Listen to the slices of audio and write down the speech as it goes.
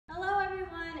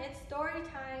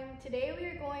Today we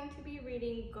are going to be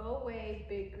reading Go Away,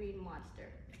 Big Green Monster.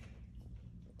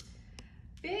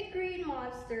 Big Green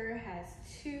Monster has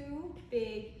two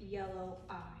big yellow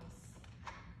eyes,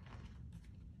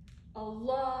 a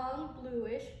long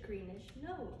bluish greenish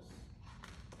nose,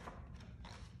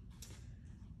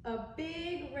 a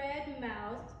big red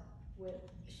mouth with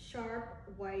sharp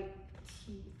white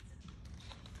teeth,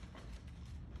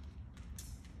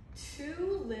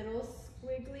 two little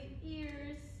squiggly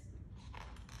ears,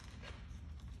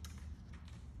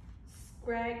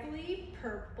 scraggly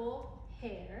purple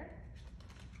hair,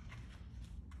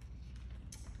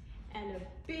 and a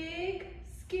big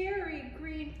scary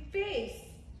green face.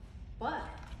 But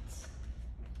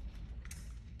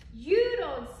you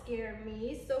don't scare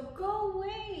me, so go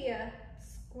away,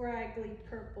 scraggly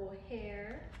purple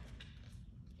hair.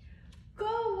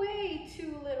 Go away,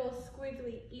 two little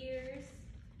squiggly ears.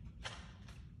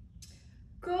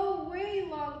 Go away,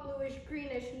 long bluish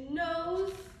greenish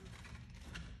nose.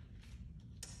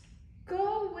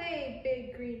 Go away,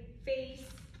 big green face.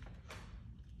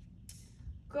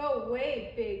 Go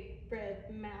away, big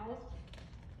red mouth.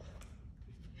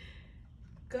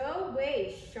 Go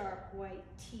away, sharp white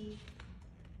teeth.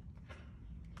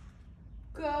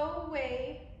 Go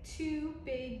away, two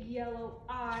big yellow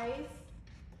eyes.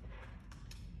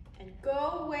 And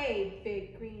go away,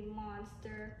 big green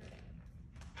monster.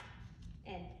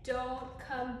 And don't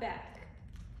come back.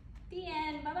 The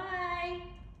end. Bye-bye.